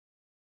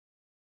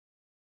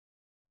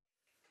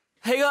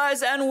Hey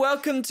guys, and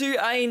welcome to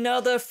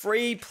another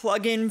free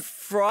plugin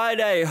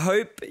Friday.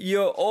 Hope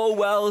you're all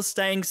well,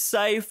 staying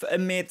safe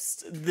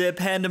amidst the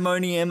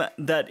pandemonium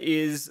that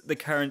is the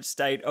current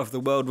state of the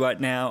world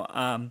right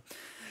now.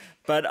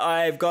 But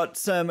I've got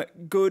some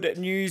good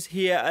news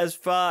here as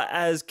far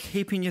as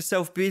keeping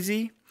yourself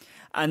busy,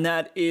 and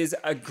that is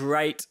a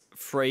great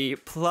free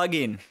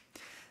plugin.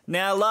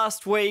 Now,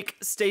 last week,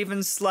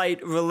 Steven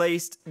Slate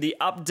released the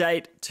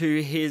update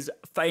to his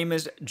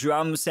famous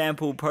drum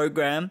sample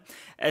program,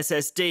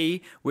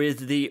 SSD,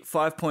 with the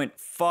 5.5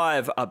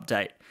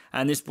 update.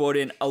 And this brought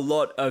in a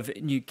lot of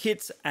new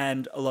kits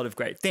and a lot of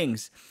great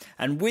things.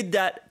 And with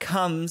that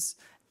comes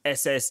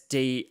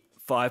SSD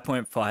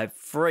 5.5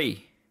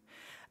 free.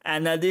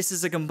 And now this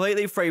is a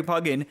completely free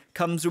plugin,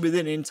 comes with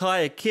an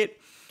entire kit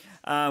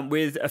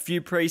with a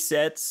few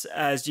presets,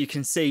 as you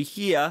can see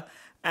here,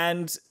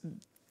 and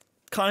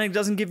kind of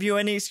doesn't give you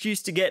any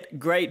excuse to get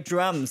great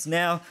drums.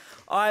 Now,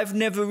 I've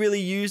never really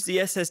used the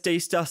SSD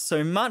stuff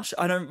so much.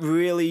 I don't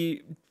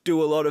really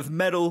do a lot of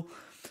metal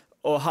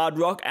or hard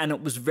rock, and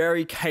it was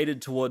very catered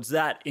towards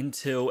that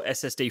until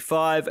SSD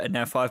 5 and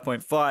now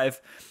 5.5,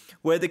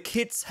 where the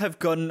kits have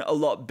gotten a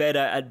lot better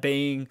at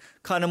being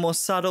kind of more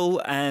subtle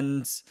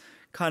and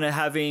kind of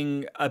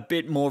having a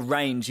bit more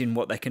range in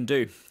what they can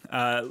do.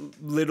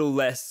 Little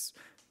less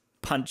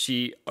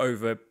punchy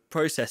over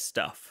processed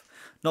stuff.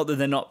 Not that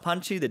they're not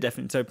punchy, they're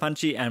definitely so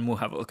punchy, and we'll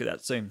have a look at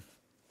that soon.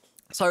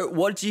 So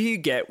what do you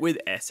get with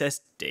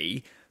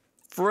SSD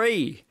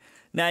free?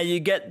 Now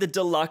you get the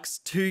Deluxe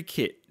 2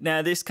 kit.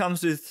 Now this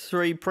comes with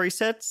 3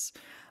 presets,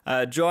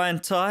 Dry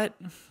and Tight,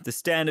 the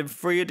standard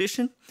free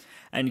edition,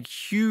 and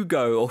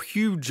Hugo or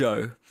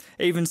Hugo.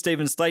 Even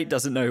Steven Slate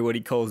doesn't know what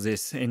he calls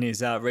this in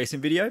his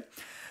recent video.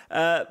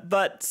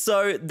 But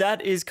so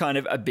that is kind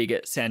of a bigger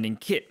sounding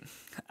kit.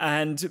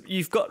 And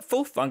you've got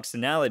full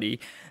functionality,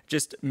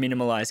 just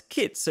minimalized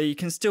kit. So you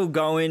can still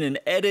go in and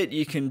edit.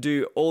 You can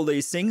do all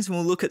these things. And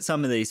we'll look at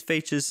some of these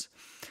features.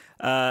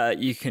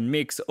 You can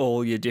mix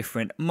all your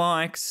different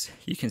mics.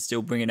 You can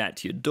still bring it out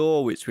to your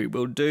DAW, which we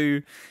will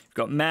do. You've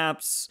got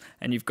maps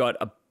and you've got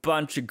a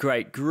bunch of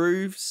great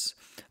grooves.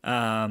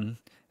 We'll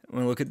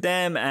look at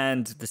them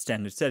and the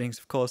standard settings,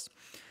 of course.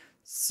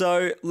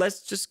 So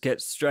let's just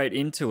get straight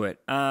into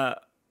it.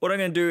 What I'm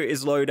going to do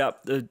is load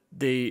up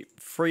the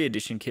free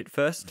edition kit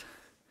first.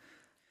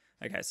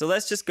 Okay, so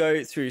let's just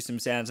go through some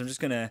sounds. I'm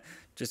just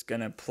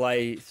gonna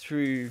play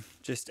through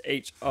just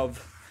each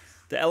of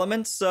the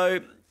elements. So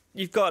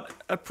you've got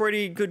a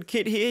pretty good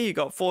kit here. You've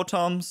got 4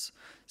 toms,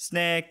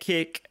 snare,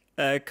 kick,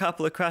 a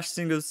couple of crash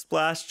singles,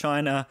 splash,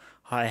 china,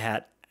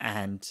 hi-hat,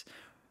 and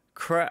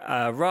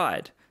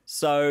ride.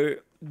 So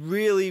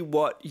really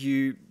what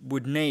you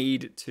would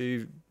need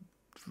to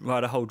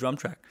write a whole drum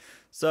track.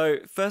 So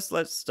first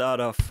let's start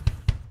off,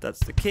 that's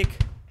the kick.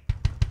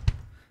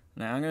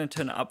 Now I'm going to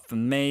turn it up for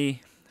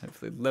me,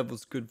 hopefully the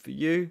level's good for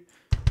you.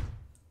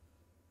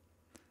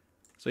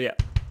 So yeah,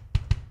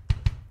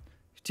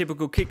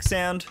 typical kick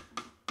sound.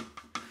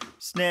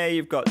 Snare,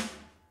 you've got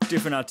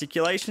different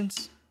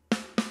articulations.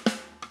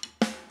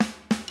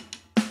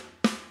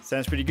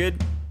 Sounds pretty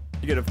good.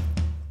 You get a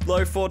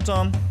low 4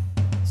 tom,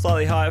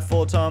 slightly higher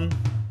 4 tom.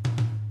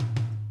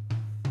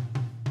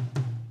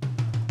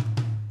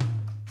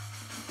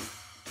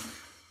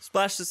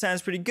 Splash, that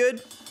sounds pretty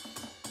good.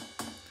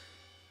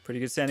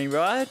 Pretty good sounding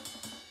ride.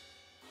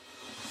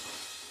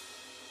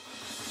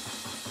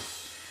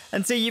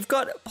 And so you've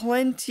got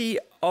plenty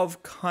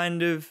of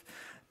kind of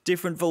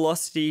different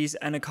velocities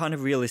and a kind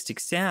of realistic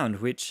sound,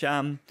 which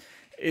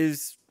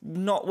is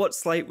not what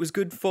Slate was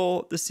good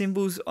for. The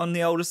cymbals on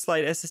the older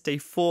Slate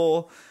SSD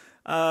 4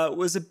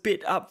 was a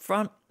bit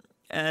upfront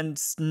and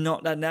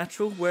not that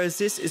natural, whereas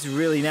this is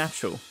really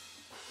natural.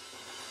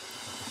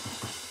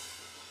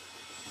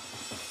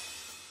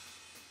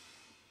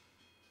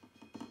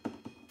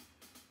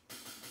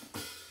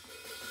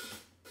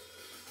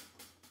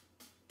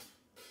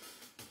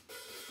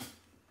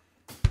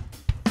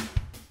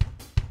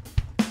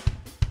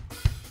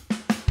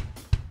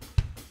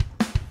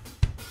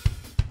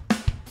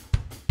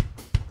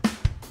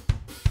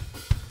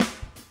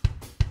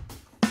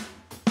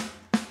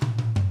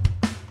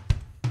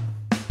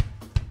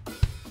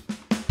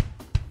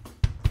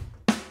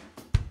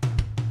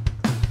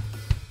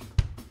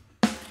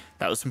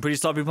 That was some pretty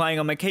sloppy playing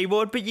on my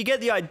keyboard, but you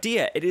get the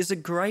idea. It is a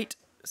great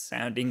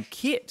sounding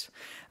kit.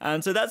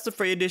 And so that's the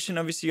free edition.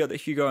 Obviously, you got the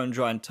Hugo and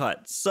Dry and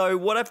Tight. So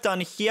what I've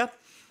done here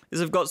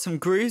is I've got some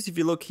grooves. If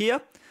you look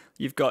here,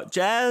 you've got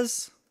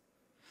jazz,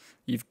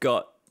 you've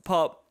got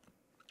pop,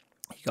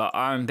 you've got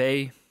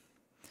R&B,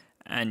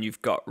 and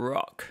you've got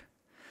rock.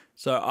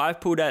 So I've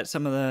pulled out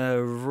some of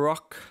the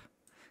rock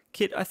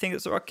kit. I think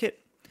it's the rock kit.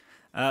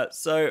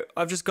 So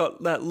I've just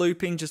got that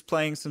looping, just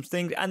playing some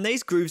things, and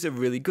these grooves are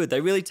really good.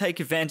 They really take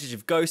advantage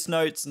of ghost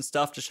notes and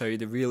stuff to show you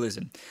the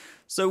realism.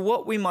 So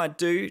what we might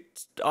do,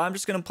 I'm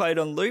just going to play it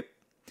on loop,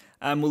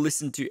 and we'll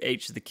listen to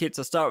each of the kits.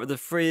 I'll start with the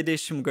free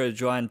edition, we'll go to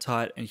Dry and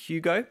Tight and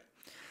Hugo,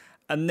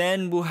 and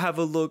then we'll have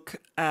a look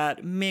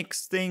at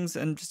mix things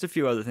and just a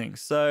few other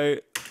things. So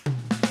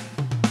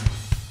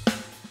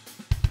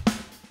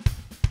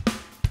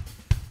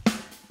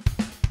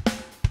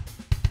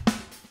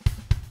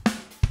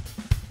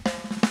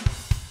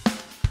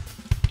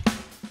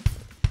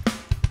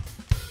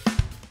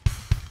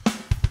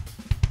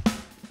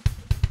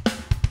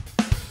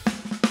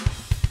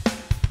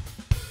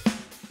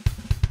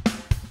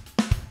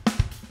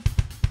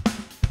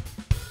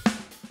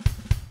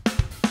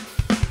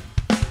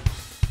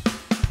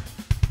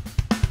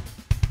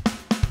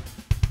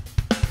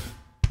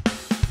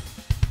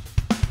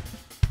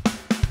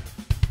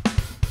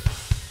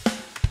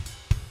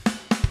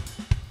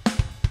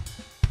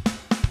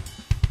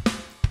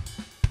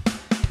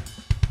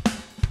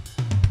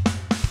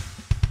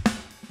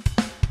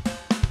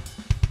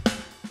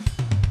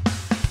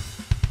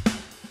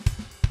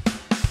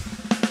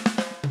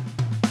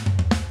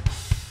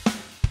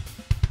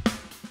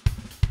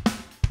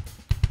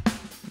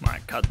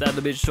cut that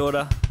a bit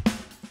shorter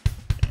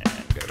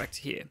and go back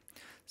to here.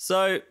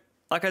 So,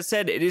 like I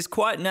said, it is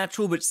quite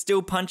natural but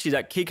still punchy.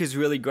 That kick is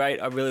really great.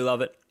 I really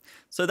love it.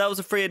 So that was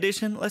a free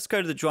edition. Let's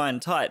go to the dry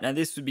and tight. Now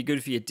this would be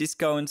good for your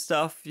disco and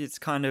stuff. It's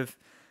kind of,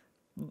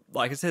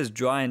 like it says,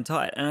 dry and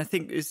tight. And I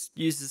think this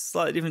uses a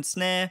slightly different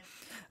snare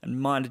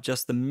and might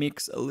adjust the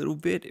mix a little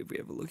bit. If we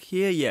have a look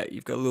here, yeah,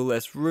 you've got a little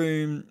less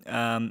room.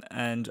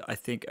 And I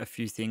think a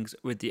few things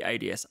with the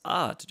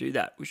ADSR to do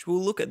that, which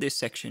we'll look at this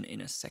section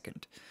in a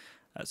second.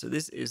 So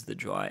this is the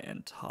dry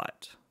and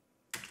tight.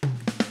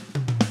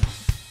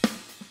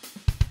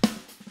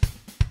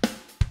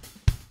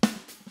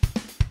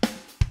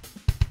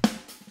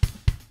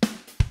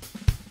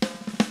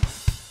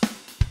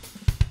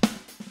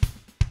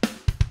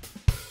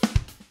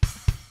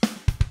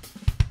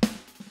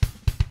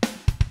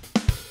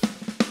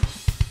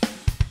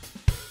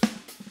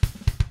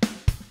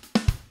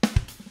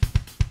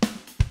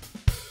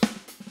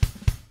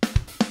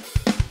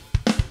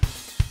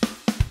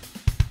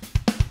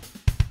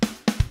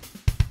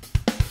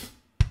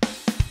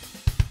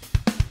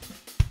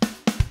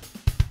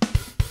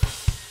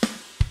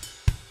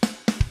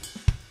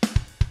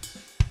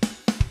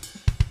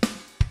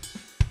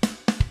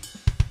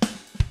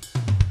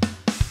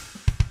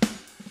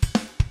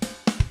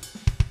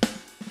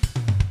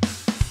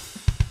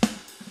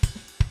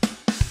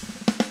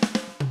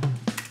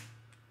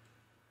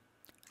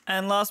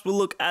 And last, we'll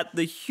look at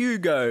the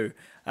Hugo,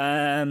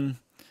 or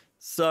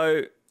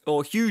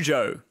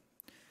Hugo.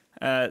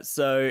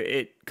 So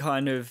it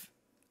kind of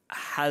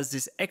has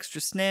this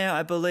extra snare,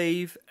 I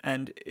believe,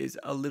 and is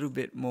a little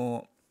bit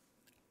more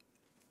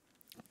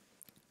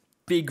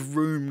big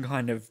room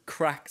kind of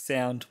crack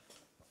sound.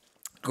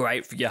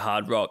 Great for your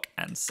hard rock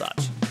and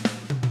such.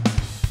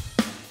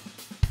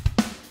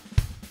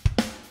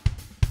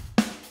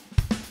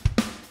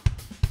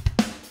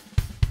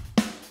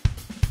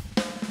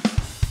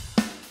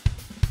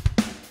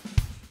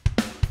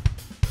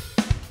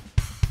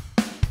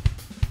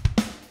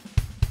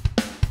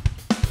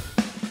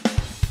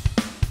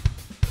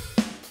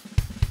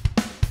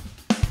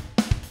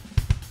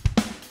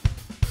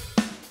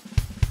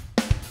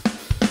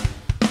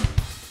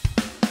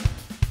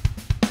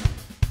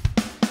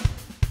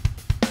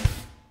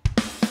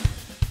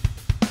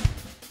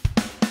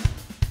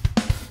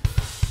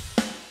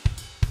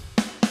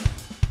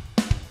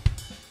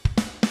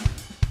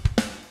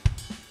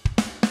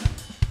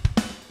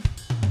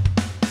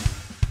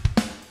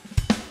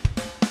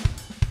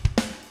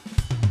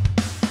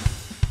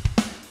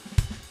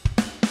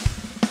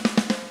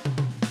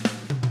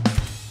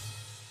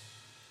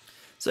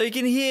 So you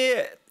can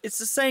hear it's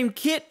the same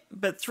kit,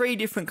 but 3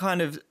 different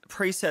kind of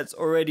presets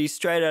already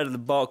straight out of the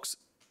box,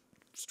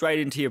 straight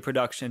into your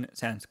production. It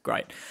sounds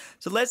great.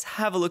 So let's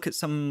have a look at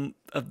some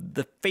of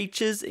the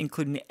features,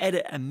 including the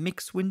edit and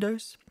mix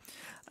windows.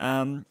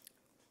 Like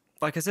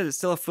I said, it's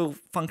still a full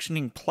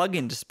functioning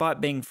plugin despite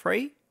being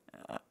free.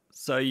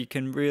 So you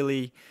can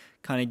really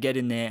kind of get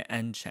in there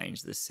and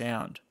change the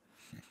sound.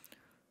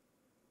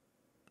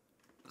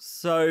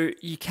 So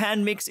you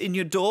can mix in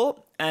your DAW,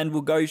 and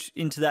we'll go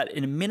into that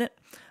in a minute.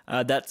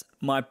 That's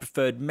my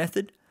preferred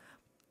method.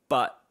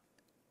 But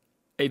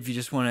if you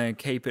just want to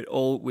keep it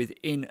all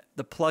within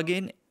the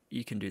plugin,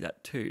 you can do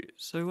that too.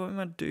 So what I'm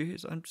going to do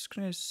is I'm just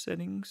going to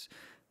settings,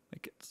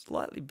 make it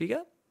slightly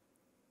bigger,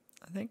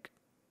 I think.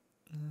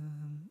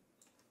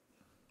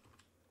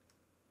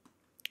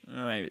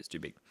 Maybe it's too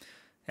big.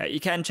 You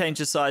can change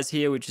the size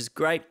here, which is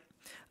great.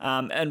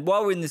 And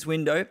while we're in this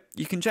window,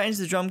 you can change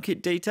the drum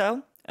kit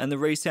detail and the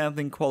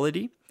resampling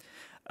quality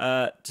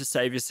to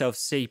save yourself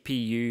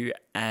CPU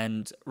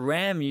and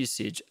RAM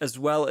usage, as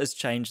well as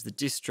change the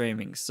disk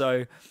streaming.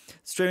 So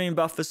streaming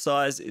buffer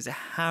size is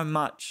how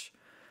much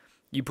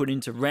you put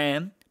into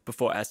RAM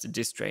before it has to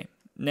disk stream.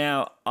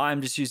 Now,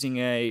 I'm just using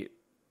a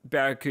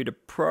Barracuda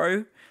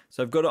Pro,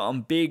 so I've got it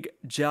on big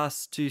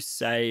just to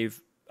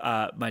save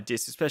my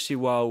disk, especially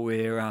while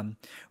we're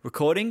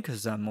recording,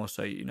 because I'm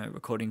also,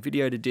 recording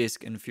video to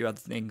disk and a few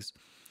other things.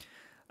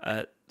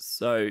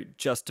 So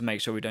just to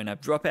make sure we don't have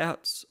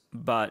dropouts,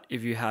 but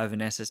if you have an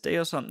SSD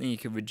or something, you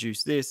can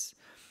reduce this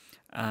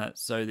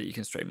so that you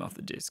can stream off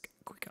the disk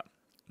quicker.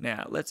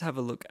 Now, let's have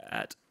a look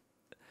at,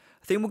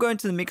 I think we'll go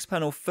into the mix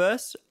panel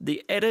first.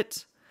 The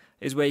edit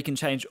is where you can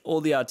change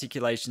all the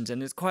articulations,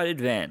 and it's quite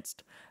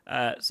advanced.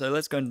 So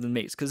let's go into the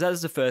mix, because that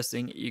is the first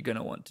thing you're going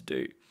to want to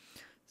do.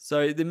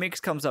 So the mix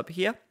comes up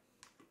here,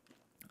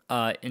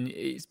 and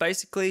it's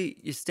basically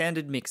your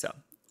standard mixer.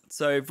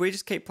 So if we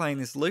just keep playing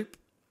this loop,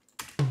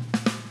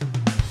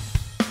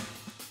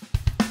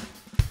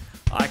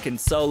 I can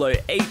solo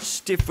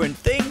each different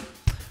thing.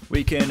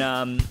 We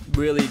can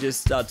really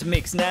just start to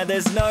mix. Now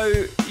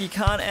you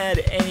can't add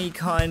any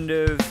kind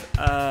of,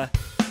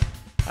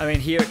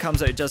 here it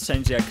comes out, it does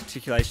change the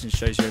articulation,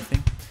 shows you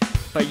everything.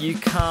 But you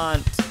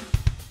can't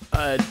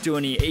do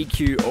any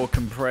EQ or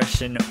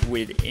compression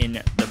within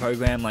the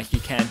program like you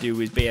can do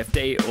with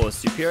BFD or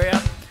Superior.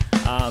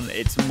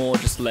 It's more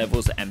just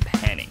levels and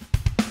panning.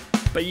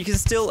 but you can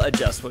still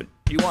adjust what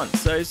you want.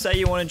 So say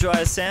you want a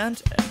drier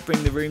sound,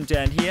 bring the room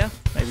down here,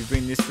 maybe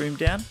bring this room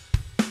down.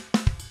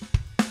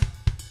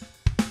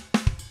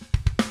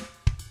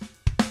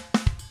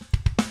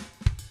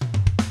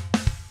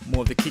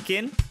 More of the kick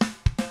in.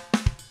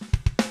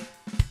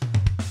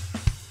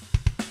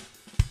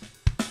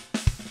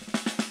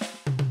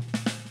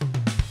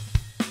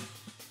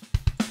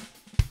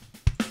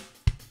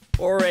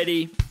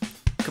 Already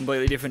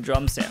completely different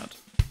drum sound.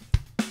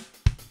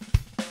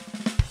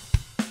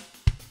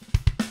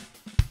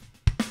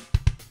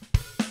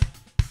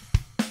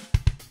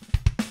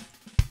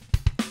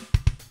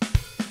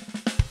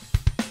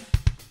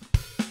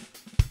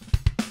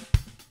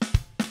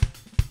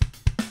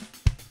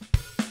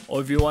 Or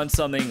if you want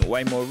something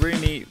way more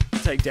roomy,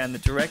 take down the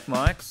direct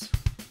mics.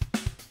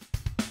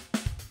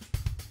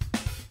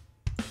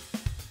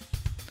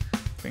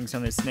 Bring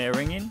some of the snare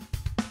ring in.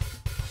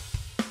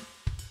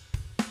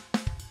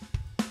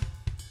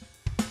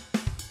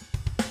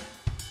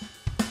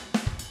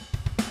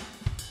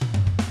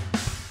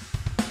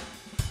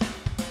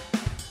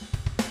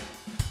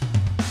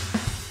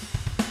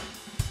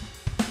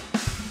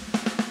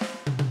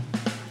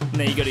 And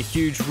then you got a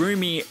huge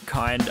roomy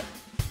kind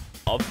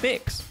of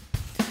mix.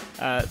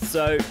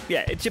 So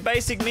yeah, it's your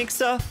basic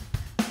mixer,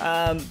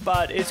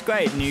 but it's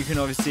great, and you can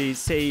obviously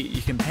see,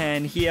 you can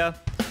pan here,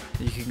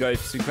 you can go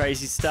for some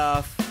crazy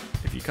stuff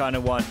if you kind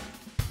of want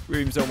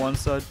rooms on one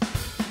side,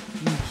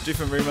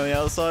 different room on the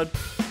other side,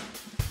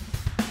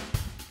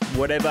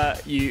 whatever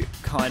you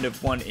kind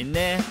of want in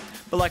there.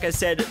 But like I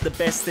said, the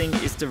best thing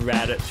is to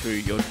route it through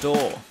your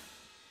DAW.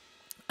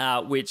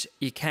 Which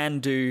you can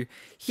do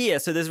here.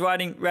 So there's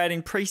routing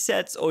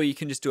presets, or you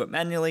can just do it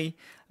manually,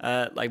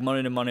 like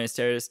mono to mono,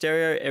 stereo to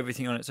stereo,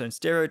 everything on its own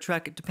stereo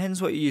track. It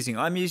depends what you're using.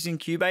 I'm using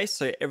Cubase,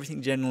 so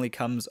everything generally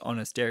comes on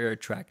a stereo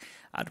track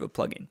out of a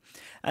plugin.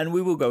 And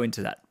we will go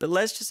into that. But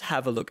let's just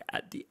have a look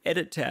at the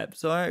edit tab.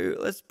 So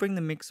let's bring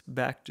the mix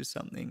back to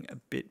something a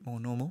bit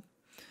more normal.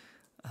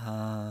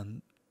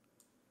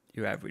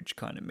 Your average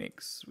kind of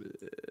mix,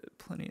 with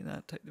plenty of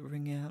that. Take the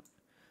ring out,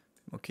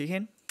 more kick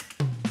in.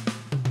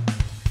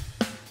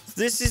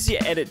 This is your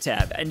edit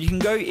tab, and you can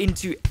go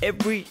into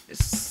every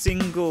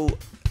single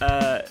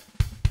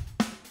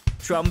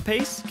drum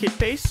piece, kit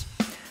piece,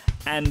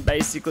 and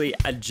basically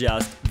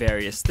adjust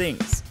various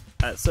things.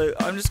 So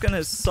I'm just going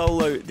to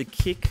solo the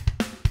kick.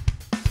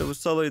 So we'll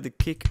solo the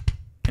kick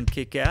and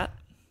kick out.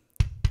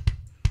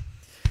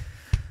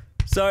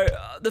 So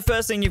the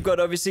first thing you've got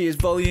obviously is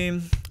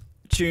volume,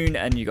 tune,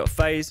 and you've got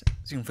phase.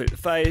 So you can flip the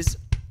phase,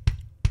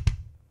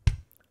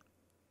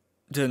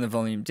 turn the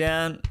volume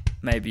down.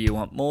 Maybe you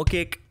want more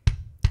kick.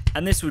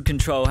 And this would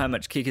control how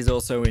much kick is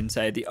also in,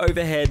 say, the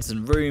overheads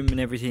and room and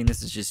everything.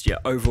 This is just your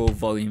overall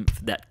volume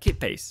for that kit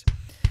piece.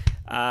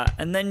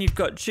 And then you've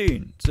got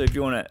tune. So if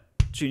you want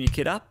to tune your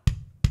kit up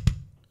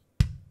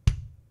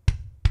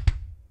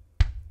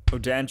or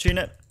down tune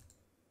it,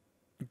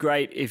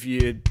 great if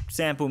you're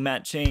sample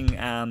matching,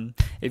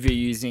 if you're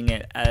using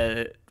it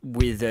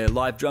with a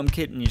live drum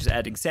kit and you're just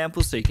adding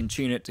samples so you can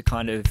tune it to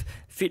kind of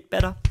fit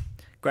better.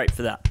 Great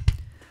for that.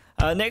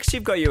 Next,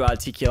 you've got your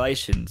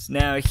articulations.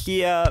 Now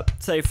here,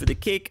 say for the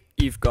kick,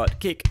 you've got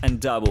kick and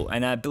double.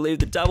 And I believe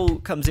the double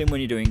comes in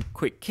when you're doing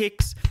quick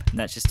kicks, and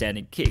that's your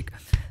standard kick.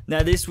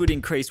 Now this would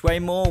increase way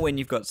more when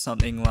you've got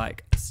something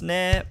like a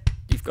snare.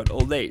 You've got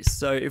all these.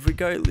 So if we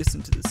go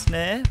listen to the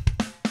snare,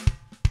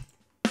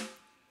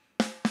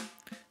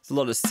 there's a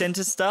lot of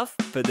center stuff,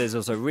 but there's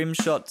also rim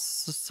shots,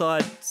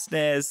 side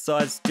snares,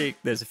 side stick.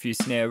 There's a few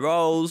snare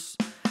rolls,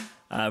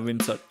 rim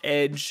shot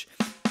edge,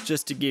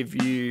 just to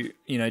give you,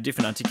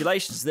 different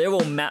articulations. They're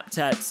all mapped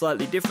out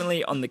slightly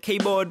differently on the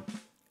keyboard,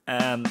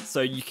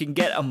 so you can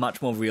get a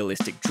much more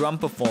realistic drum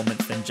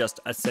performance than just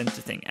a center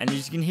thing. And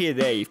as you can hear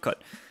there, you've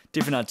got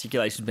different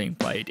articulations being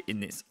played in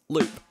this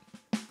loop.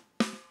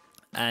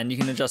 And you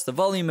can adjust the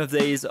volume of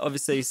these,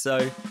 obviously,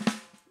 so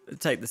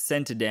take the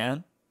center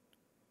down.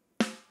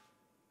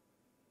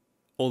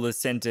 All the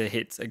center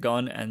hits are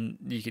gone, and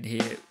you can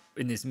hear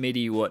in this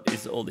MIDI what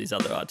is all these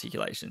other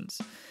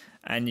articulations.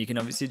 And you can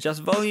obviously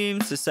adjust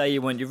volume. So say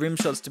you want your rim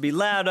shots to be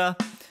louder,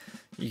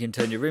 you can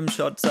turn your rim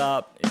shots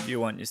up. If you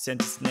want your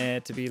center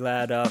snare to be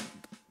louder,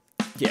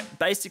 yeah,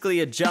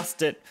 basically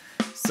adjust it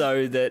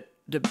so that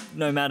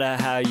no matter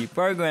how you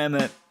program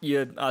it,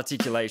 your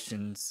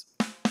articulations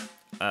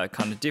are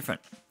kind of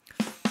different.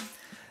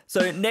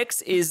 So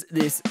next is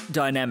this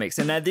dynamics.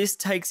 And now this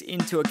takes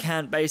into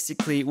account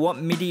basically what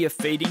MIDI you're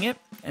feeding it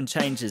and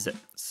changes it.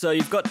 So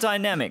you've got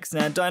dynamics.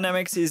 Now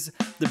dynamics is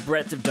the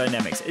breadth of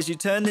dynamics. As you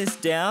turn this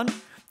down,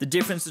 the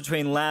difference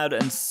between loud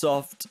and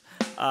soft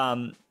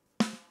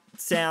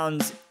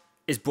sounds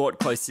is brought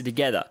closer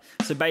together.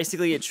 So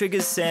basically it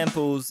triggers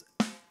samples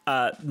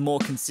more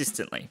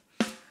consistently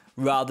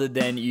rather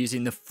than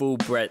using the full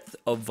breadth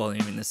of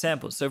volume in the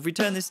samples. So if we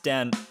turn this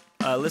down,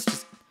 let's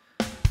just...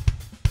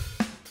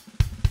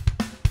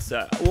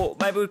 So, well,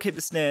 maybe we'll keep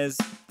the snares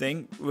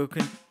thing. We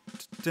can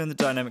turn the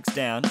dynamics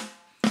down.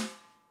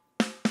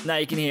 Now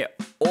you can hear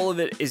all of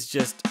it is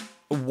just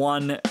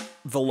one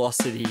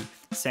velocity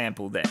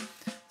sample there.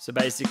 So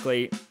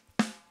basically,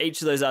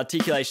 each of those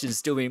articulations is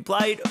still being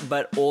played,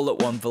 but all at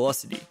one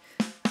velocity.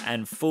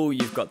 And full,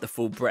 you've got the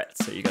full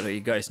breadth, so you've got all your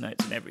ghost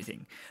notes and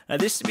everything. Now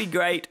this would be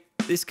great.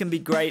 This can be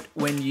great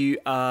when you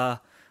are,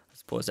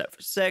 let's pause that for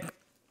a sec.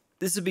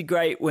 This would be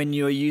great when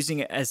you're using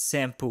it as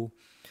sample,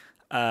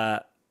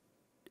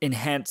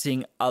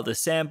 enhancing other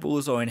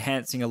samples or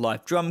enhancing a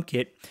live drum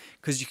kit,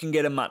 because you can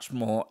get a much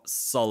more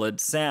solid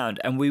sound.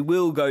 And we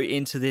will go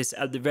into this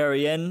at the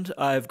very end.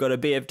 I've got a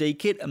BFD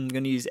kit. I'm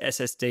going to use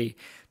SSD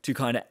to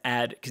kind of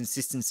add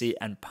consistency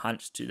and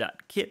punch to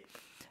that kit.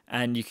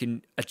 And you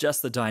can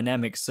adjust the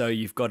dynamics so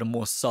you've got a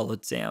more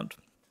solid sound.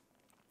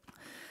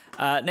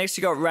 Next,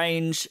 you got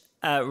range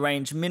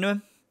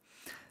minimum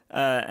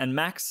and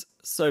max.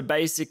 So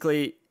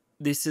basically,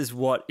 this is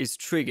what is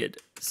triggered.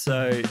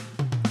 So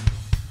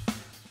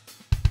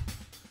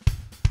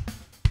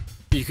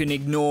you can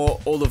ignore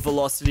all the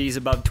velocities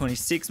above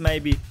 26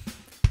 maybe.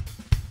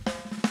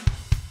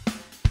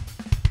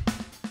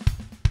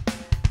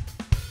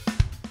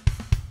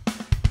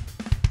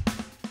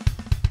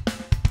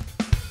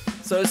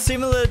 So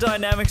similar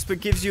dynamics,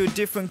 but gives you a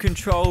different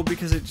control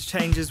because it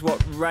changes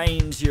what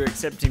range you're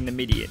accepting the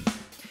MIDI in.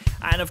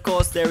 And of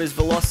course there is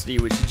velocity,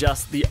 which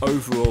adjusts the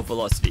overall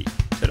velocity.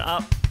 Turn it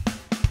up.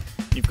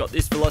 You've got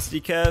this velocity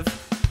curve.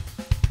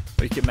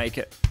 Or you can make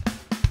it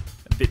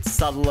a bit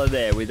subtler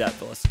there with that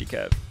velocity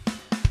curve.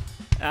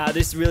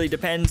 This really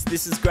depends.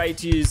 This is great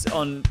to use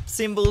on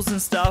cymbals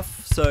and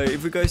stuff. So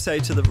if we go say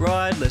to the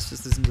ride, let's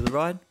just listen to the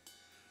ride.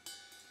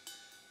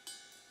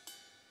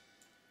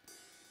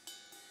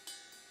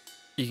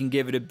 You can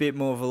give it a bit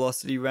more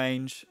velocity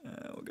range.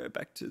 We'll go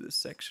back to the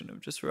section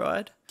of just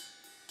ride.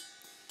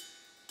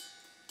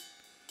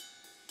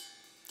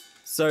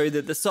 So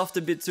that the softer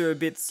bits are a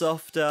bit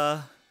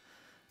softer.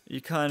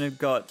 You kind of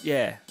got,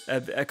 yeah,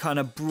 a kind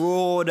of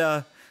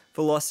broader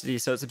velocity,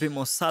 so it's a bit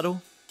more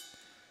subtle.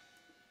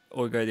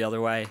 Or go the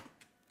other way,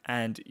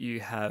 and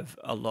you have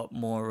a lot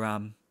more,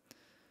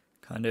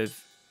 kind of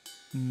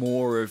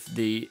more of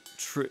the,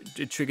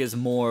 it triggers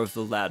more of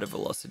the louder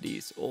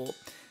velocities, or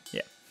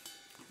yeah,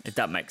 if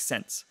that makes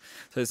sense.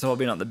 So it's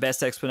probably not the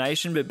best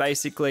explanation, but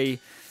basically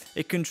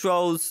it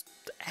controls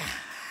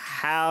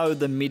how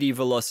the MIDI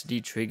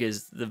velocity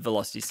triggers the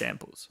velocity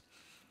samples.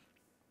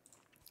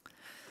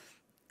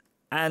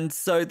 And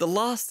so the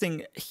last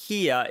thing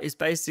here is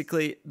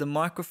basically the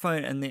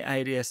microphone and the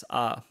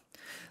ADSR.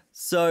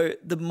 So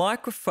the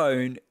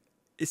microphone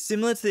is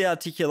similar to the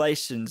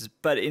articulations,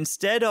 but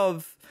instead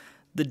of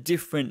the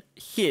different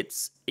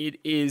hits, it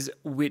is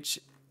which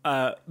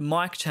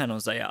mic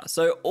channels they are.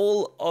 So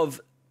all of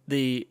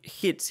the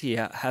hits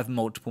here have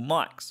multiple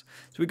mics.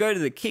 So we go to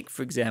the kick,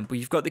 for example,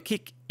 you've got the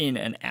kick in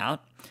and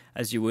out,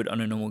 as you would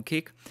on a normal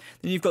kick.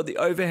 Then you've got the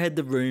overhead,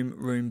 the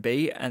room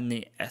B, and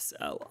the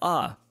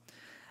SLR.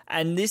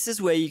 And this is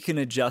where you can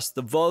adjust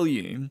the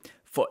volume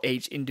for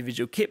each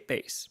individual kit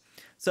piece.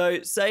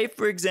 So say,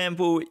 for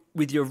example,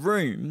 with your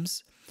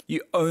rooms, you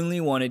only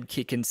wanted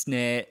kick and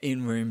snare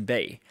in room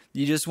B.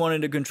 You just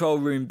wanted to control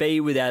room B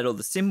without all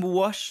the cymbal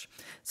wash,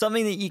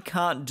 something that you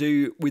can't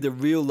do with a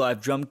real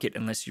live drum kit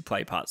unless you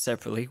play parts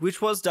separately, which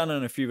was done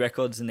on a few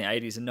records in the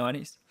 80s and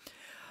 90s.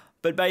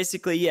 But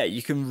basically, yeah,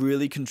 you can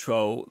really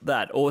control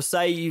that. Or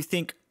say you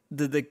think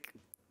that the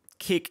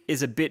kick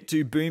is a bit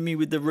too boomy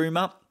with the room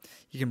up,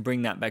 you can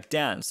bring that back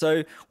down.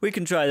 So we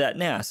can try that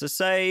now. So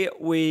say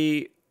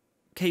we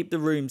keep the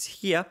rooms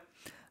here,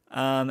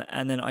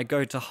 and then I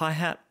go to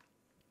hi-hat,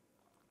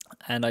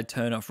 and I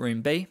turn off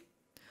room B,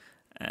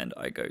 and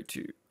I go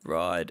to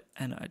ride,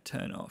 and I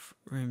turn off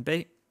room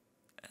B,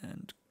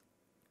 and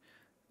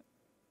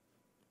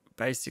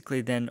basically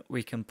then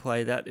we can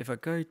play that. If I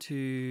go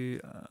to,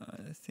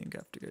 I think I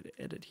have to go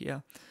to edit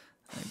here,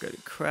 and go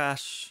to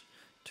crash,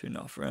 turn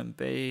off room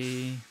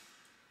B.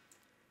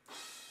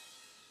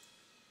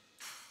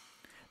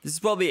 This is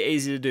probably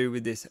easy to do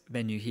with this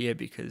menu here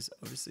because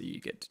obviously you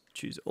get to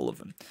choose all of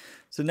them.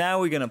 So now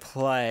we're going to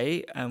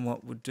play, and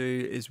what we'll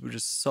do is we'll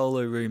just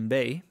solo room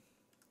B.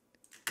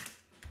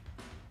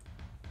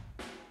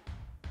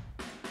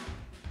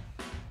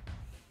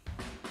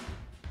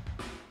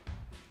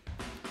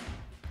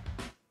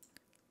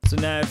 So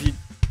now if you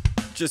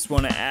just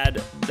want to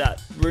add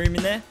that room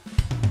in there,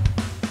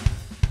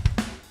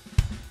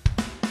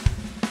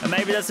 and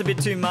maybe that's a bit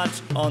too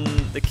much on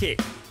the kick.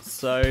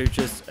 So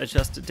just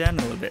adjust it down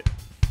a little bit.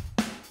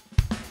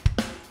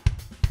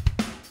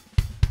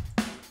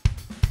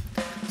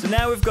 So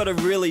now we've got a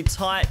really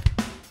tight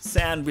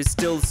sound with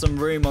still some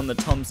room on the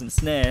toms and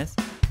snares.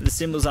 The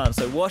cymbals aren't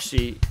so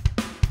washy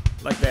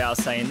like they are,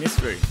 say, in this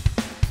room.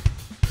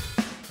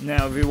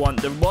 Now if we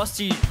want the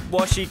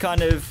washy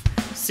kind of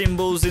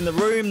cymbals in the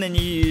room, then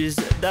you use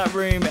that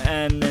room,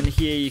 and then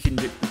here you can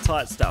do the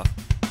tight stuff.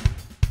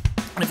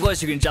 And of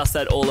course you can adjust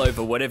that all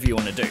over, whatever you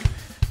want to do.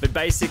 But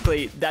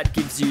basically, that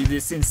gives you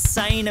this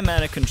insane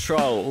amount of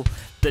control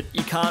that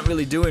you can't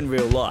really do in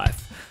real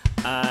life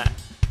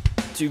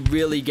to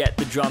really get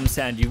the drum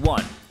sound you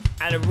want.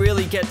 And it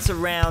really gets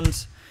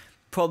around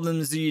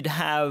problems you'd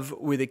have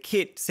with a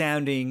kit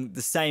sounding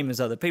the same as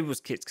other people's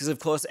kits, because of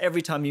course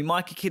every time you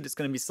mic a kit it's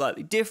going to be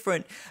slightly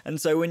different, and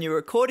so when you're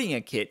recording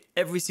a kit,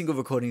 every single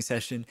recording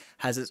session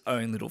has its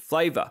own little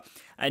flavor,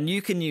 and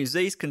you can use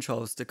these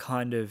controls to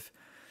kind of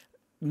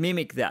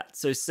mimic that.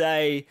 So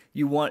say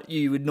you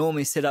would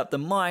normally set up the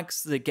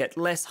mics that get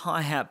less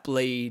hi-hat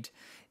bleed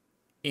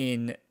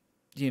in,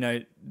 you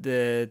know,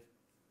 the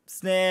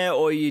snare,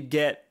 or you'd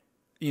get,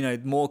 you know,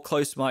 more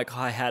close mic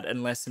hi-hat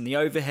and less in the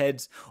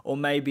overheads, or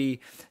maybe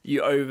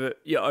your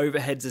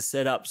overheads are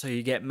set up so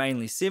you get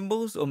mainly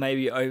cymbals, or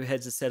maybe your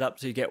overheads are set up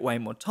so you get way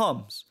more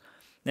toms.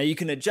 Now you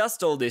can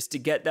adjust all this to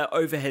get that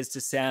overheads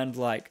to sound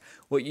like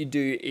what you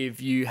do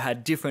if you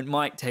had different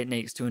mic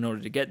techniques in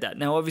order to get that.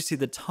 Now obviously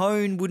the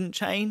tone wouldn't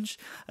change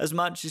as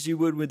much as you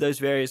would with those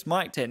various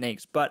mic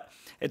techniques, but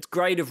it's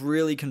great of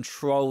really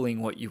controlling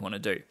what you want to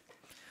do.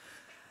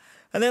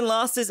 And then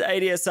last is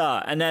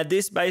ADSR, and now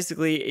this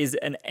basically is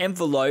an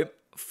envelope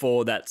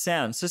for that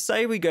sound. So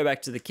say we go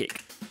back to the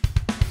kick.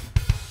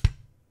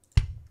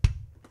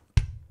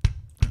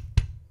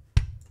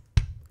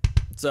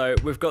 So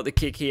we've got the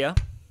kick here.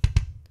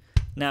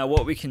 Now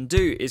what we can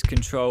do is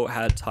control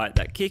how tight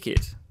that kick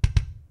is.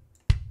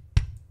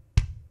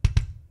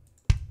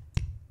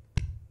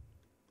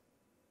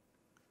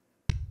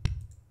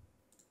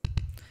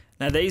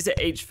 Now these are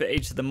each for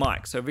each of the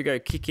mics. So if we go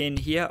kick in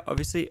here,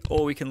 obviously,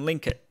 or we can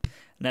link it.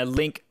 Now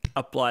link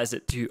applies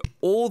it to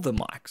all the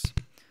mics.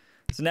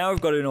 So now we've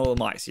got it in all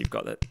the mics. You've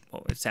got that.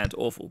 Well, it sounds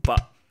awful,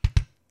 but.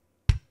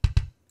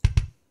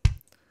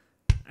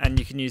 And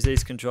you can use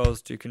these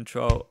controls to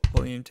control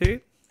volume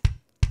too.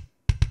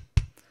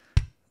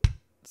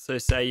 So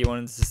say you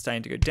wanted the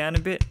sustain to go down a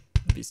bit,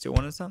 if you still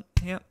wanted some,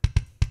 yeah.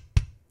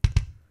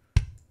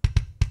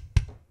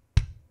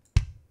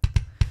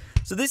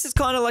 So this is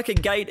kind of like a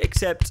gate,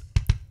 except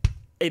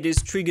it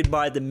is triggered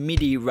by the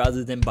MIDI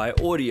rather than by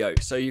audio,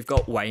 so you've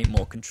got way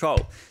more control.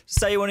 So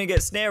say you want to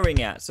get snare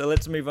ring out, so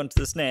let's move on to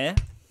the snare.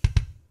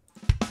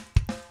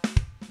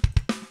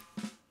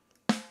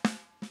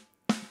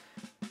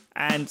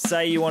 And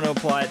say you want to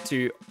apply it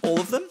to all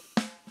of them.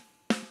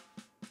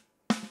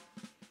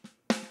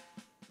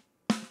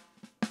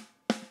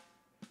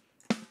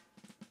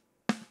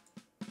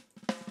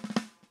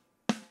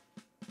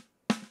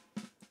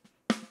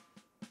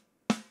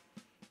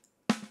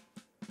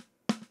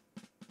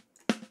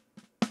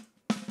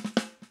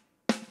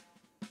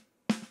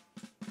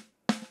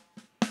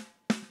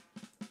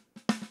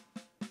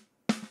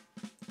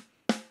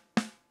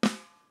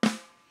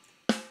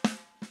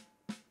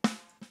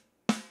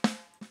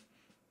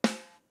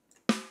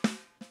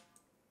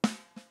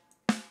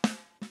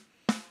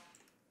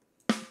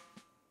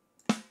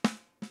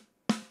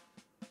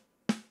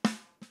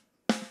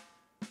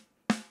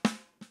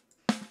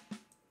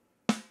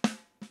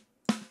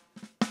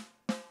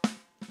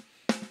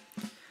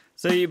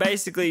 So you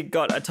basically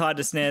got a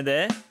tighter snare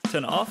there,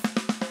 turn it off.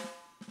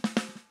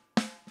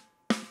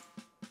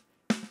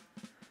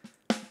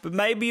 But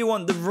maybe you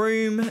want the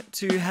room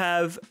to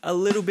have a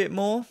little bit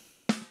more.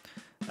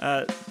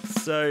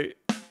 So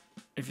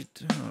if you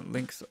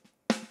links,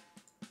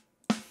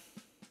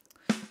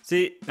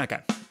 see, okay.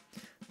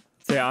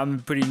 So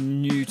I'm pretty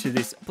new to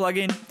this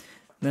plugin.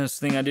 That's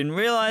the thing I didn't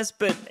realize,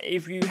 but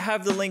if you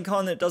have the link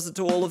on, it does it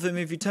to all of them.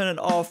 If you turn it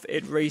off,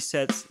 it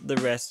resets the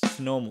rest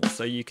to normal.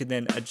 So you can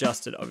then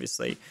adjust it,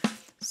 obviously,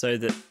 so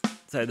that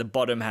the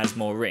bottom has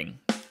more ring.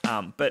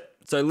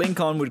 So link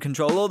on would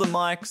control all the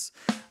mics,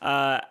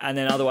 and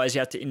then otherwise you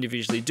have to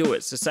individually do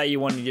it. So say you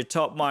wanted your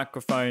top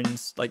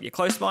microphones, like your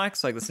close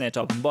mics, like the snare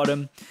top and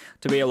bottom,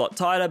 to be a lot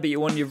tighter, but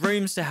you want your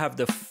rooms to have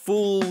the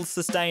full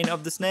sustain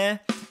of the snare,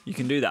 you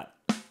can do that.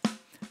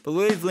 But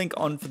we'll leave link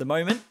on for the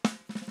moment.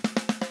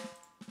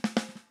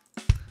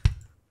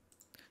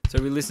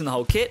 So we listen to the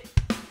whole kit.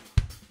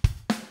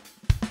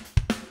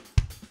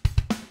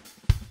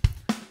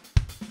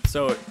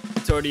 So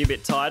it's already a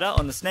bit tighter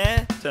on the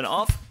snare, turn it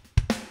off.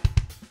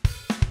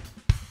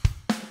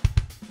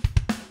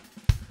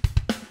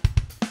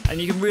 And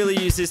you can really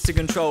use this to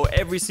control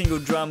every single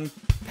drum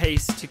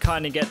piece to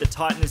kind of get the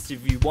tightness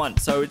if you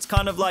want. So it's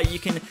kind of like you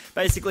can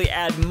basically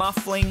add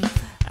muffling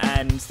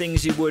and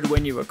things you would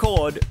when you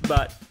record,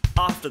 but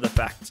after the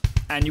fact.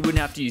 And you wouldn't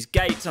have to use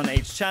gates on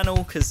each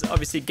channel, because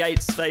obviously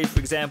gates, say for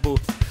example,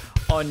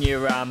 on your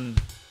room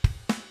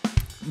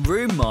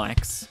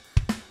mics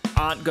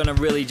aren't going to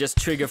really just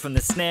trigger from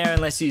the snare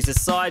unless you use a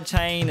side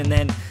chain, and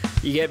then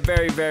you get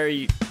very,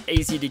 very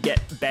easy to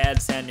get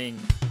bad sounding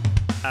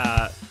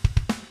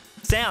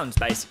sounds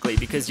basically,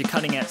 because you're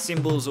cutting out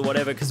cymbals or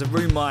whatever, because a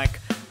room mic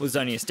was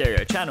only a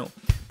stereo channel.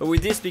 But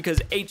with this, because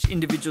each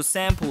individual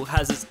sample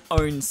has its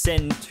own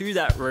send to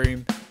that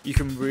room, you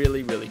can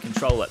really, really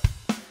control it.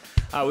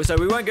 So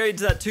we won't go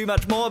into that too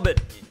much more,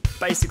 but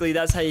basically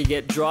that's how you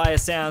get drier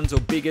sounds or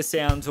bigger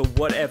sounds or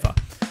whatever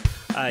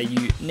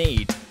you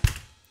need.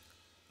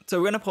 So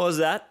we're going to pause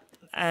that,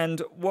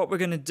 and what we're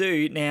going to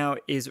do now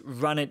is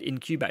run it in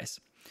Cubase.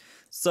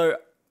 So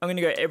I'm going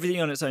to go everything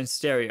on its own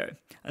stereo.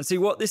 And see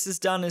what this has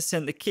done is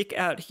sent the kick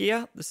out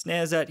here, the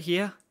snares out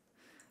here,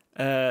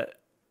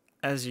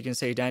 as you can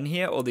see down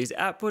here, all these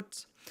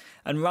outputs,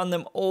 and run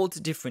them all to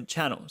different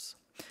channels.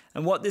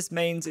 And what this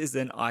means is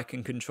then I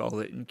can control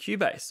it in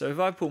Cubase. So if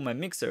I pull my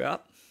mixer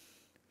out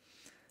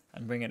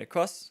and bring it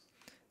across,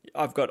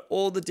 I've got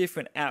all the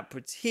different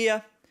outputs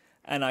here,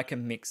 and I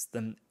can mix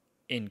them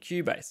in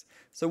Cubase.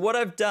 So what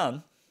I've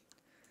done,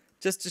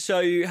 just to show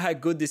you how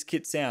good this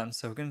kit sounds,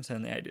 so we're going to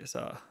turn the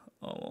ADSR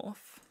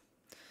off,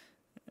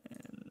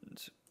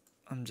 and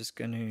I'm just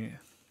going to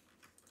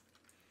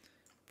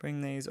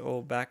bring these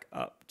all back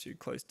up to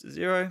close to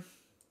 0.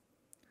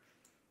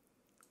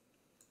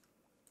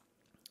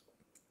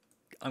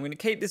 I'm going to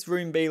keep this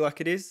room B like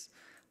it is,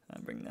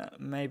 and bring that,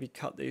 maybe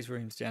cut these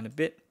rooms down a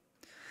bit.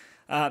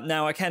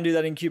 Now I can do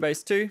that in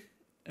Cubase too,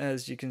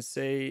 as you can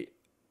see.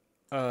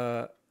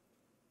 I'll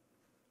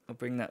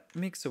bring that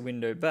mixer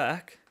window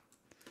back.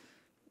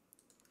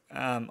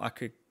 I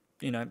could,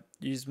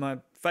 use my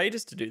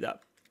faders to do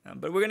that.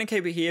 But we're going to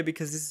keep it here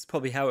because this is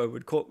probably how I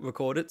would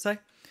record it, say.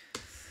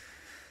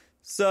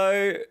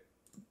 So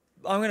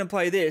I'm going to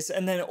play this,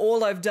 and then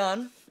all I've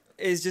done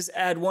is just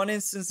add one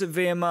instance of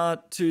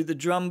VMR to the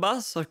drum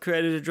bus. I've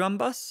created a drum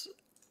bus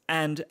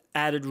and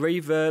added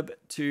reverb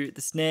to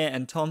the snare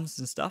and toms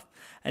and stuff.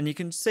 And you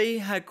can see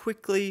how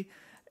quickly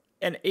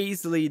and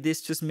easily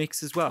this just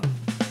mixes well.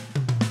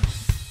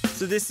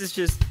 So this is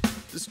just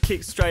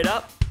kicks straight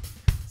up.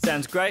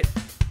 Sounds great.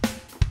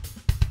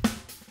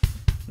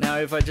 Now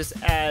if I just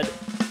add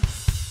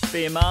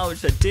VMR,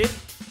 which I did,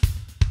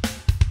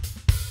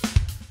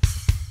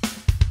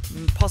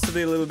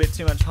 possibly a little bit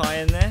too much high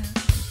in there.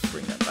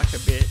 Bring that back a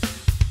bit.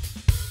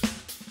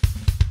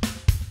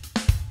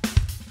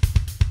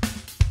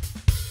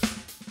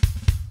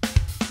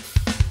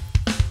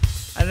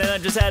 And then I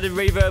just added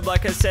reverb,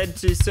 like I said,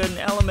 to certain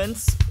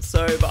elements.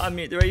 So if I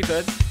unmute the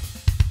reverb,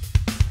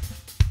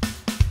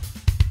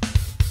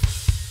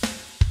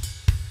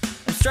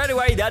 and straight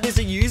away that is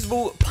a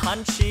usable,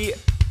 punchy,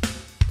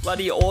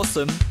 bloody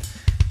awesome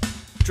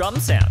drum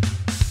sound.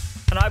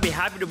 And I'd be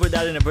happy to put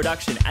that in a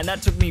production, and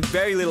that took me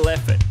very little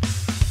effort.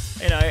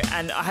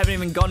 And I haven't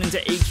even gone into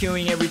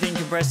EQing everything,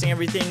 compressing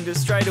everything.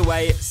 Just straight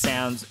away it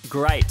sounds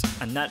great.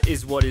 And that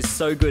is what is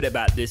so good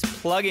about this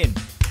plugin.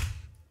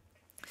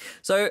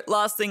 So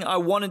last thing I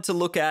wanted to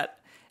look at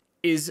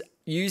is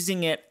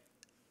using it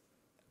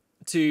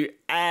to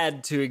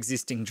add to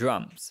existing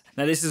drums.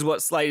 Now this is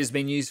what Slate has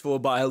been used for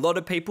by a lot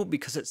of people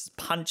because it's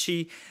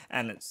punchy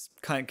and it's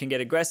can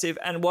get aggressive.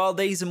 And while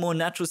these are more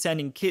natural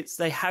sounding kits,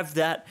 they have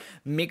that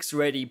mix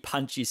ready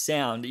punchy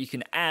sound that you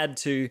can add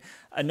to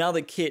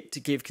another kit to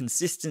give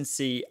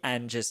consistency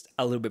and just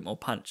a little bit more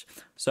punch.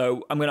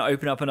 So I'm going to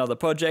open up another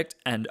project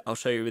and I'll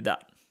show you with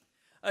that.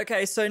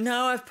 Okay, so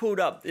now I've pulled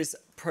up this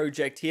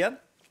project here,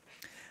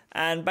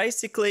 and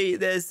basically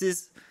there's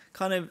this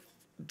kind of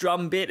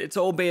drum bit. It's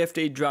all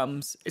BFD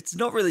drums. It's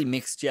not really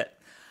mixed yet.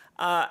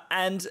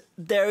 And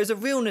there is a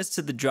realness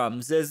to the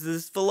drums. There's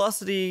this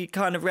velocity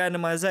kind of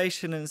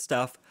randomization and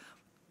stuff,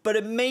 but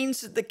it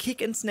means that the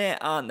kick and snare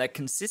aren't that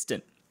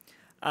consistent.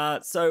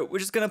 So we're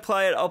just going to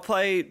play it. I'll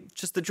play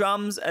just the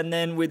drums and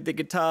then with the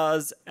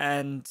guitars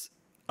and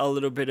a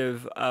little bit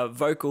of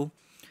vocal.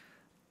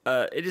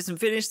 It isn't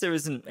finished. There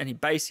isn't any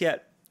bass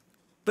yet.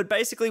 But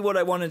basically what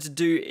I wanted to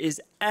do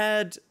is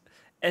add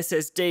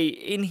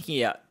SSD in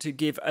here to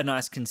give a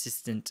nice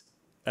consistent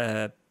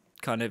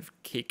kind of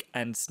kick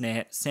and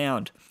snare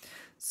sound.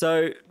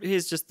 So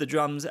here's just the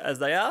drums as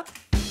they are.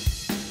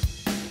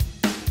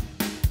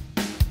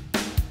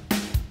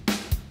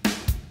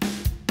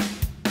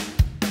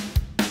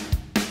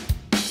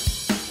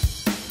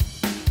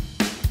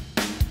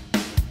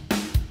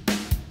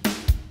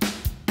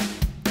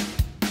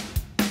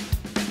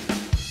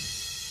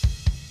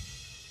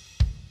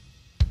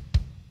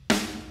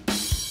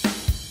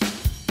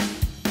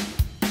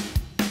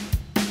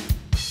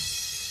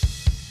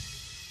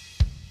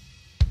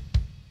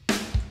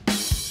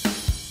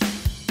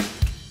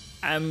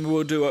 And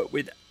we'll do it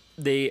with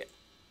the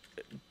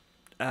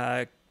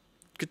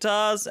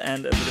guitars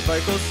and a bit of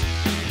vocals.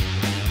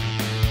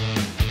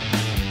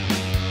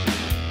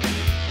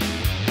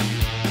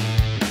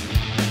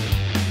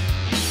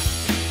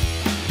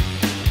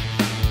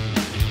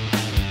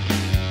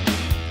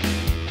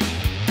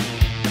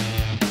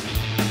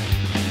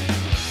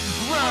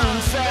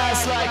 Running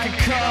fast like a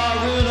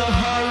car in a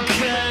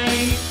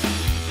hurricane.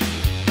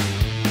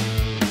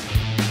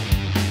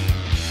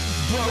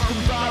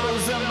 Broken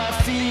bottles on my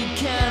feet,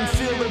 can't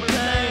feel the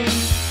pain.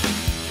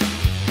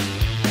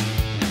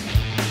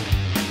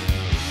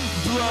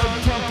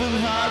 Blood pumping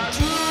hot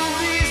through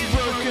these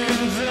broken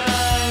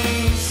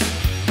veins.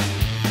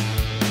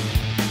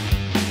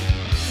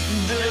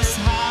 This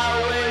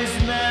highway's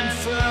meant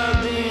for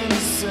the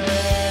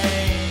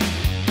insane.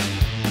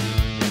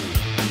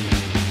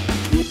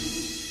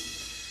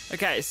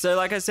 Okay, so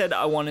like I said,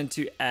 I wanted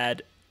to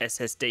add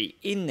SSD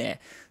in there.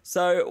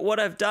 So what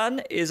I've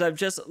done is I've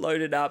just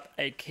loaded up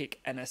a kick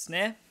and a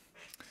snare,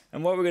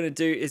 and what we're going to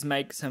do is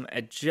make some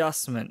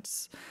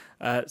adjustments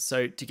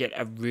so to get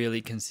a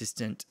really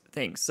consistent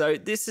thing. So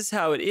this is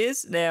how it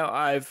is. Now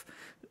I've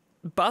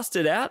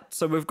busted out,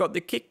 so we've got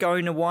the kick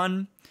going to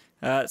 1,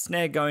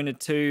 snare going to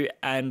 2,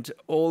 and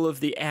all of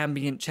the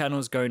ambient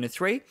channels going to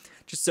 3,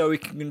 just so we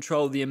can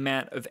control the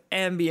amount of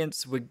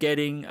ambience we're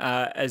getting.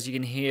 As you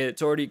can hear,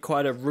 it's already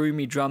quite a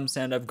roomy drum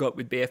sound I've got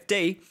with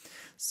BFD,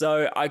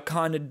 so I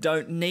kind of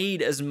don't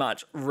need as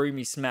much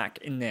roomy smack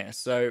in there,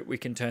 so we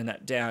can turn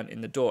that down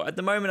in the DAW. At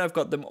the moment, I've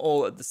got them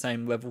all at the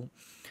same level,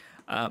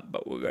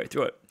 but we'll go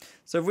through it.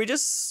 So if we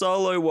just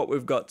solo what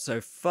we've got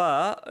so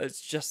far,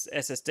 it's just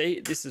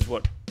SSD. This is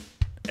what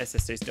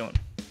SSD is doing.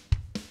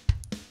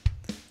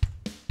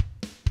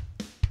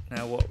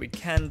 Now what we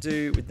can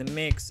do with the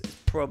mix is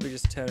probably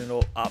just turn it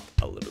all up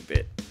a little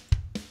bit.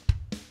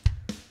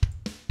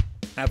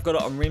 Now I've got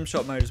it on rim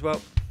shot mode as well.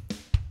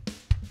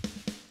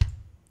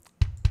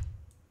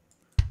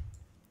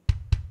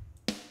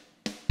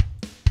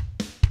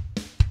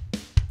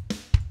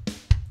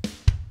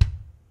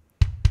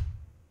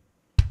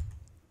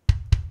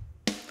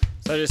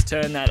 So just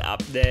turn that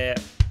up there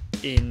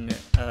in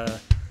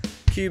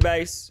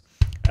Cubase.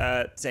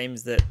 It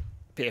seems that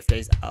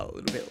PFDs are a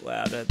little bit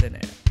louder than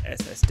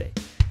SSD.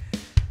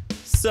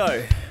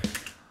 So,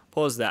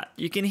 pause that.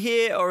 You can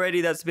hear already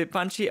that's a bit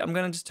punchy. I'm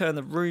going to just turn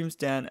the rooms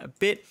down a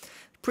bit.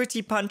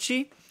 Pretty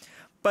punchy,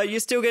 but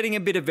you're still getting a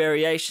bit of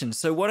variation.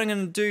 So what I'm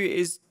going to do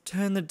is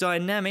turn the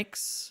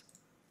dynamics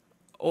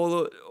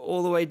all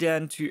the way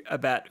down to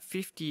about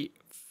 50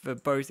 for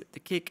both the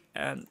kick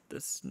and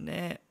the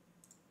snare,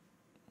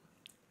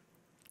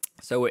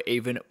 so we're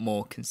even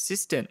more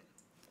consistent.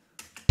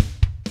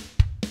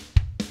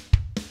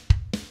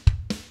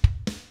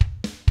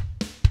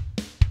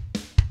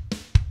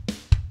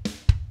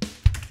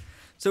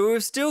 So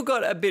we've still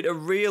got a bit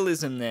of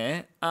realism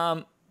there,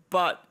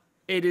 but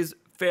it is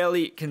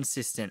fairly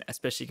consistent,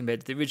 especially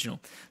compared to the original.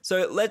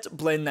 So let's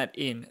blend that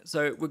in.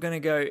 So we're going to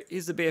go,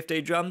 here's the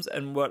BFD drums,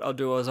 and what I'll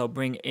do is I'll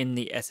bring in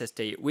the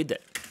SSD with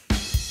it.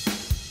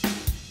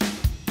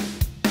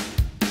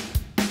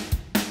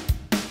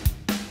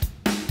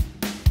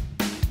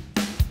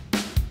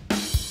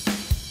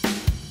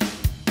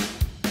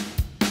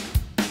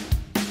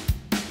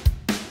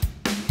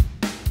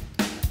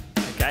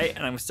 Okay, and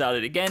I'm going to start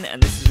it again,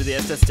 and this is with the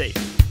SSD.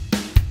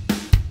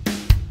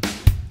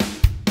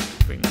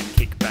 Bring that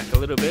kick back a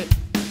little bit.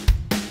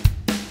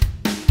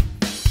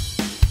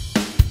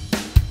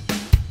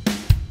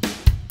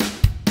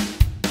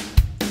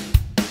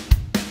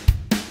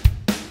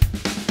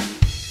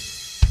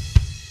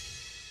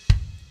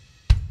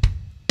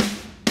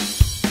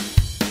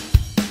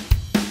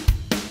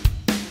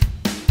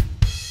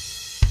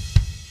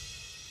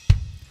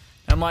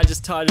 I might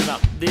just tighten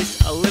up this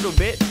a little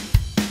bit.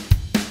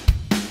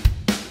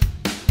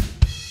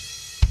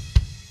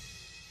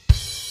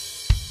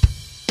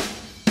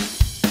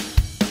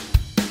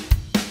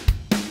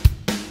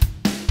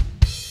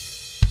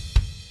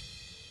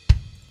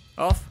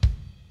 Off.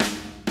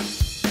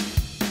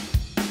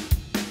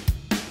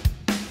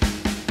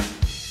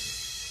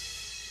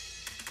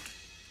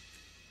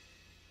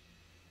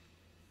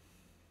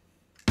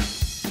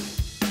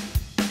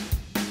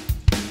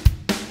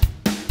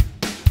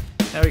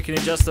 Now we can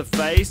adjust the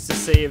phase to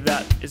see if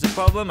that is a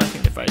problem. I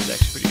think the phase is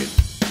actually pretty good.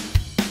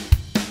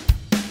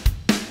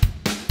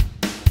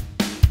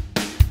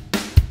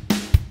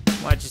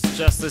 Might just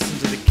adjust this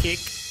into the kick.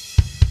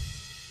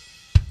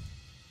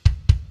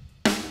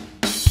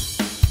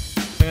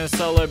 I'm going to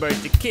solo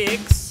both the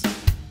kicks.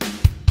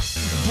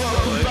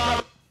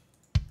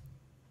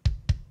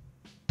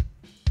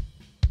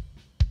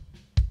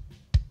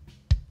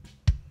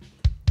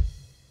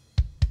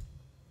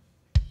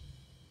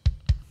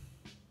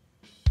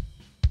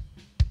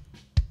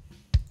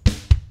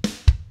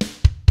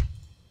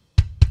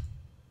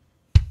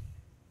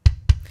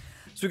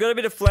 So we've got a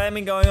bit of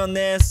flaming going on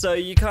there, so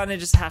you kind of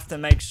just have to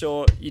make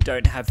sure you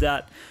don't have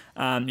that.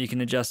 You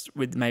can adjust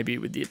with maybe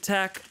with the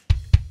attack.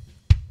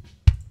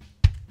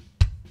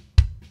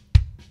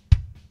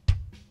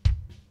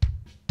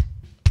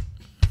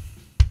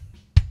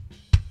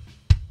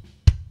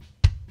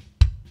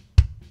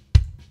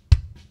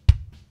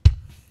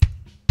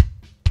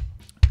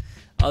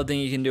 Other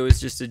thing you can do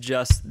is just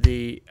adjust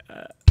the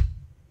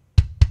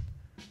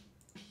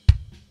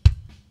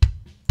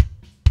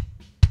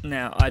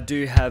now I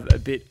do have a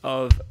bit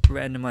of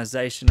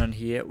randomization on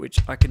here which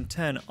I can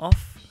turn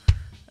off,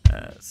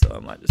 so I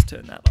might just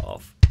turn that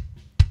off.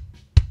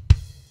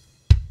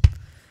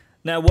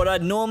 Now what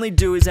I'd normally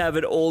do is have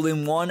it all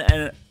in one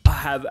and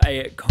have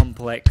a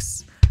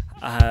complex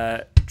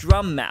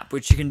drum map,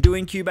 which you can do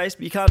in Cubase,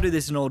 but you can't do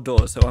this in all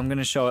DAWs, so I'm going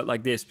to show it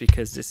like this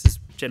because this is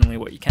generally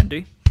what you can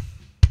do.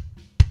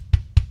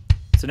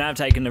 So now I've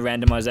taken the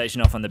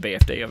randomization off on the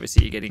BFD.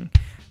 Obviously you're getting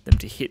them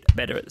to hit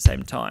better at the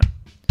same time.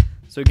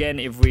 So again,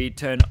 if we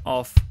turn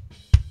off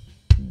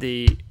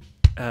the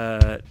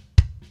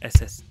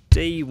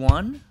SSD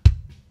one,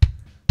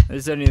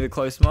 there's only the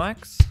close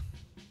mics.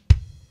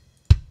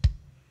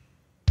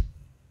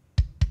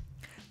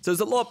 So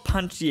it's a lot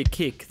punchier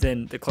kick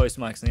than the close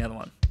mics on the other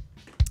one.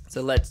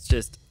 So let's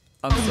just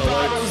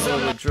unsolo all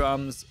the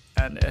drums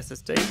and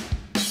SSD.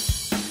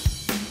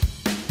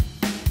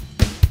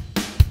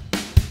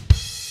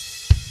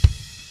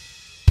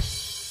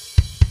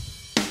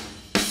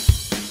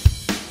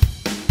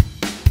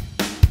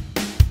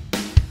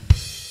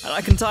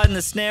 I can tighten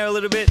the snare a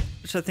little bit,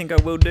 which I think I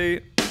will do.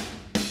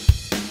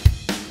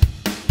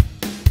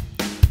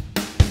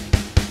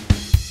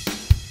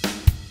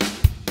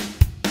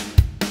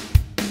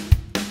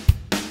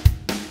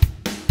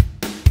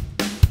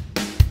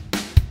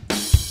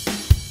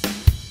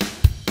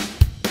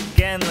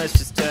 Again, let's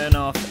just turn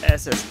off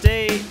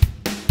SSD.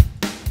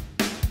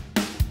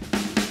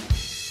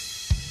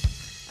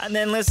 And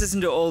then let's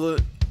listen to all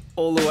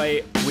the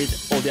way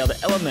with all the other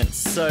elements.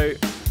 So,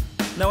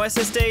 no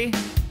SSD.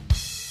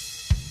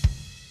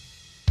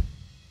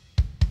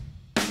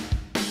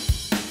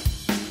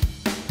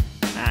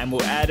 And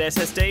we'll add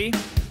SSD.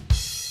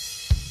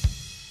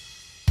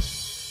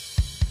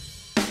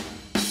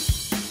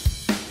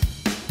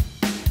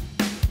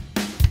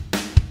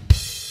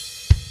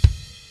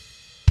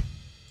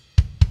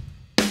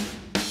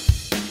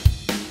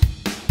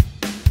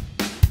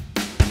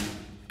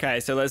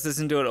 Okay, so let's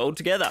listen to it all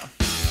together.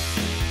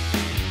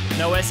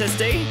 No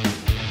SSD.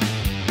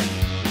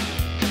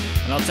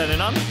 And I'll turn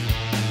it on.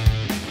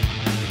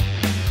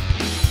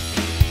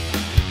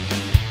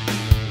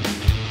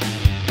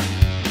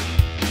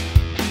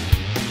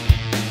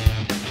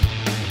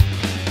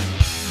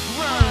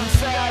 Run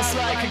fast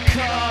like a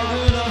car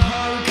in a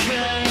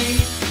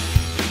hurricane.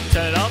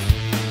 Turn it off.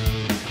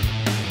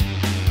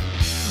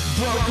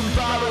 Broken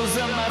bottles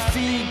on my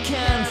feet,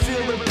 can't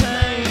feel the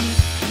pain.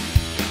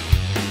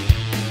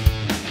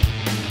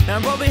 Now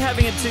I'm probably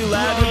having it too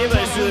loud here, but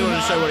I just really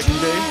want to show what it can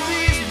do.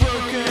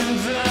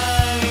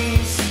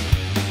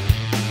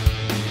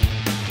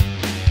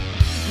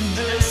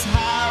 This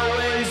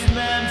highway's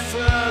meant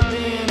for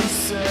the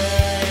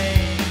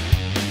insane.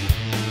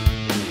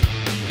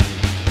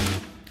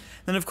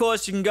 And of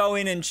course you can go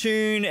in and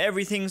tune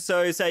everything.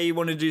 So say you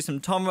want to do some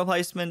tom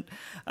replacement,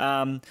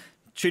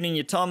 tuning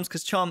your toms,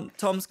 because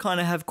toms kind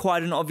of have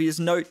quite an obvious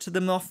note to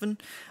them often.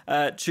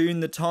 Tune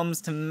the toms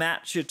to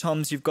match your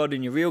toms you've got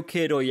in your real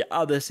kit or your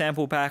other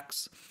sample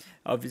packs,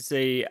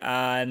 obviously,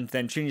 and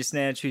then tune your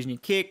snare, tune your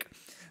kick,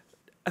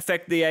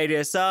 affect the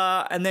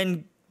ADSR, and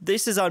then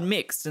this is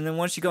unmixed, and then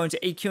once you go into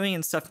EQing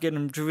and stuff, get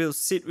them to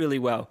sit really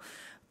well.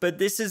 But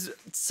this is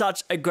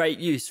such a great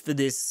use for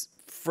this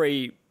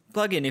free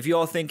plugin. If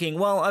you're thinking,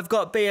 well, I've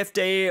got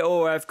BFD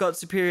or I've got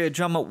Superior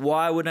Drummer,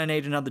 why would I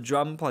need another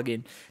drum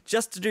plugin?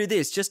 Just to do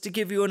this, just to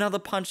give you another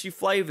punchy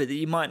flavor that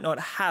you might not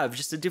have,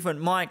 just a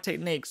different mic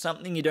technique,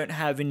 something you don't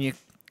have in your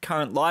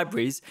current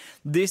libraries.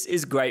 This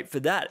is great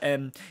for that,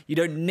 and you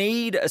don't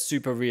need a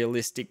super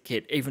realistic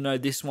kit, even though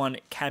this one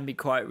can be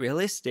quite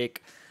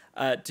realistic,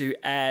 to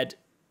add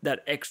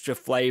that extra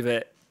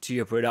flavor to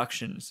your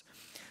productions.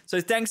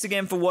 So thanks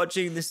again for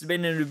watching. This has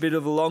been a bit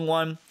of a long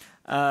one.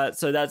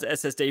 So that's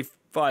SSD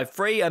 5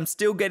 free. I'm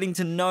still getting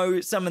to know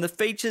some of the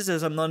features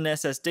as I'm not an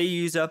SSD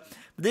user.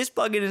 But this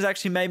plugin has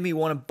actually made me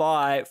want to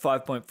buy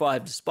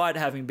 5.5 despite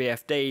having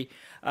BFD.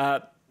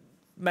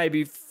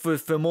 Maybe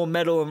for more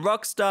metal and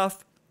rock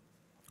stuff.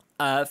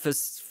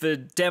 For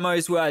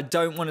demos where I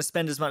don't want to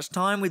spend as much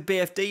time with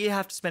BFD, you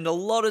have to spend a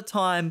lot of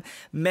time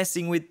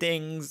messing with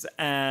things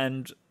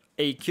and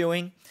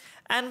EQing.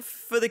 And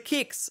for the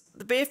kicks,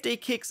 the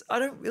BFD kicks, I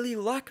don't really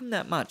like them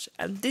that much.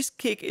 And this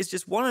kick is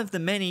just one of the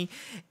many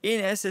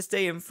in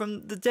SSD. And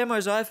from the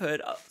demos I've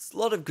heard, it's a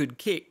lot of good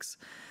kicks.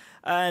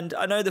 And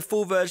I know the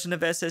full version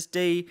of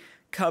SSD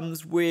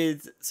comes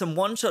with some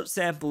one-shot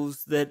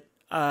samples that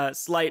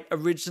Slate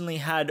originally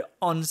had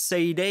on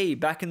CD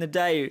back in the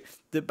day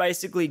that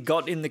basically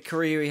got in the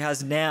career he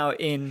has now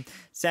in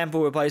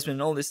sample replacement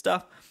and all this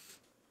stuff.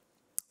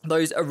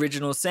 Those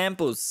original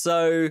samples.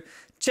 So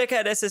check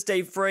out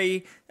SSD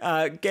free,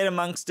 get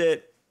amongst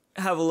it,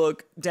 have a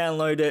look,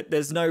 download it.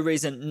 There's no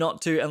reason not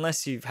to,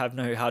 unless you have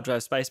no hard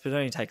drive space, but it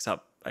only takes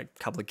up a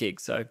couple of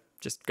gigs, so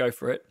just go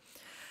for it.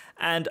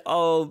 And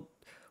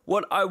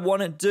what I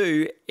want to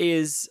do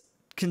is,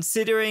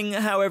 considering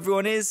how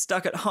everyone is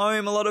stuck at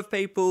home, a lot of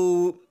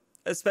people,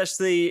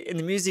 especially in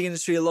the music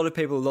industry, a lot of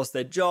people have lost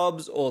their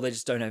jobs or they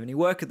just don't have any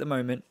work at the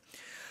moment.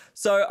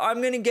 So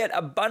I'm going to get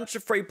a bunch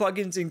of free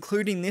plugins,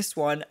 including this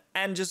one,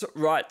 and just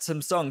write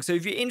some songs. So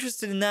if you're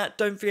interested in that,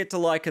 don't forget to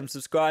like and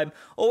subscribe.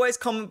 Always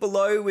comment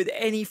below with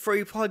any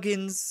free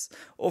plugins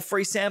or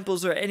free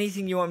samples or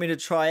anything you want me to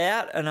try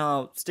out, and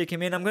I'll stick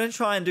them in. I'm going to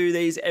try and do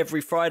these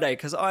every Friday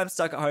because I'm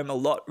stuck at home a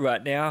lot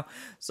right now.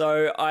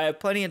 So I have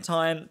plenty of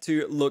time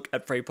to look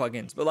at free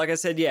plugins. But like I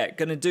said, yeah,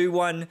 going to do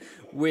one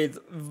with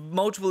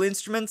multiple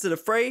instruments that are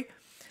free,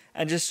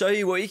 and just show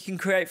you what you can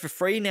create for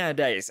free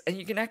nowadays. And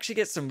you can actually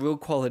get some real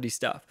quality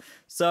stuff.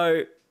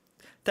 So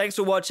thanks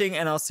for watching,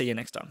 and I'll see you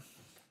next time.